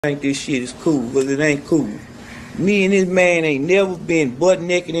Think this shit is cool, but it ain't cool. Me and this man ain't never been butt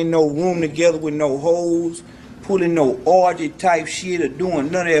naked in no room together with no hoes, pulling no orgy type shit or doing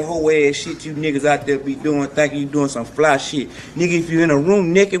none of that whole ass shit you niggas out there be doing, thinking you doing some fly shit. Nigga, if you in a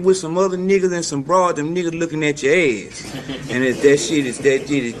room naked with some other niggas and some broads, them niggas looking at your ass. And if that shit is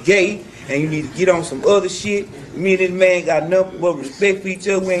gay, and you need to get on some other shit. Me and this man got nothing but respect for each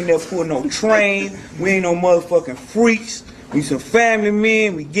other. We ain't never pulling no train. We ain't no motherfucking freaks. We some family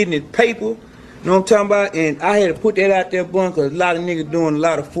men. We getting this paper. You know what I'm talking about? And I had to put that out there, bun, because a lot of niggas doing a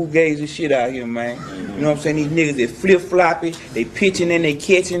lot of fugazi shit out here, man. You know what I'm saying? These niggas, they flip-flopping, they pitching and they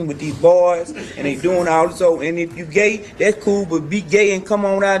catching with these boys, and they doing all this. So, and if you gay, that's cool, but be gay and come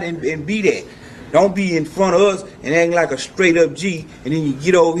on out and be that. Don't be in front of us and acting like a straight-up G, and then you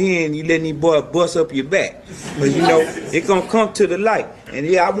get over here and you letting these boys bust up your back. But you know, it gonna come to the light. And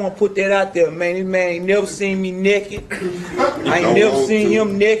yeah, I wanna put that out there, man. This man ain't never seen me naked. I ain't never seen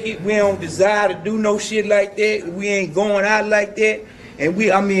him naked. We don't desire to do no shit like that. We ain't going out like that. And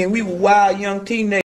we were wild young teenagers.